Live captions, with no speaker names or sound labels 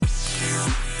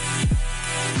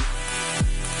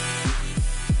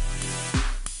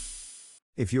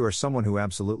If you are someone who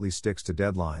absolutely sticks to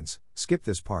deadlines, skip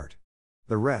this part.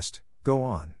 The rest, go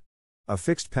on. A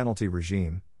fixed penalty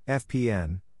regime,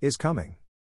 FPN, is coming.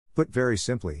 Put very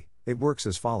simply, it works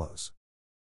as follows.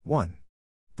 1.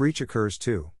 Breach occurs.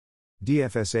 2.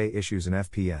 DFSA issues an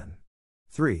FPN.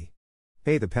 3.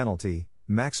 Pay the penalty,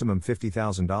 maximum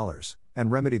 $50,000, and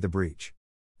remedy the breach.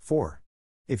 4.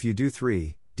 If you do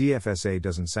 3, DFSA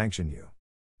doesn't sanction you.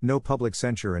 No public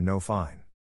censure and no fine.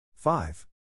 5.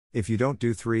 If you don't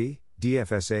do 3,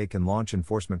 DFSA can launch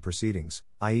enforcement proceedings,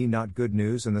 i.e. not good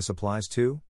news, and this applies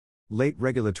to late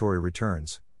regulatory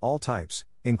returns, all types,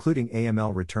 including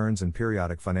AML returns and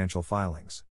periodic financial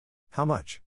filings. How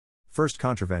much? First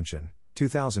contravention,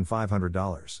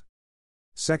 $2,500.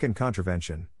 Second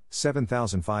contravention,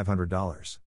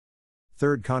 $7,500.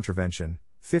 Third contravention,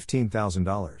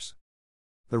 $15,000.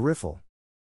 The riffle.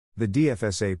 The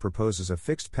DFSA proposes a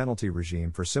fixed penalty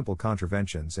regime for simple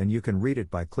contraventions, and you can read it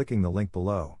by clicking the link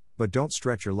below, but don't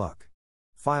stretch your luck.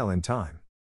 File in time.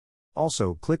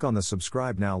 Also, click on the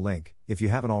subscribe now link, if you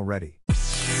haven't already.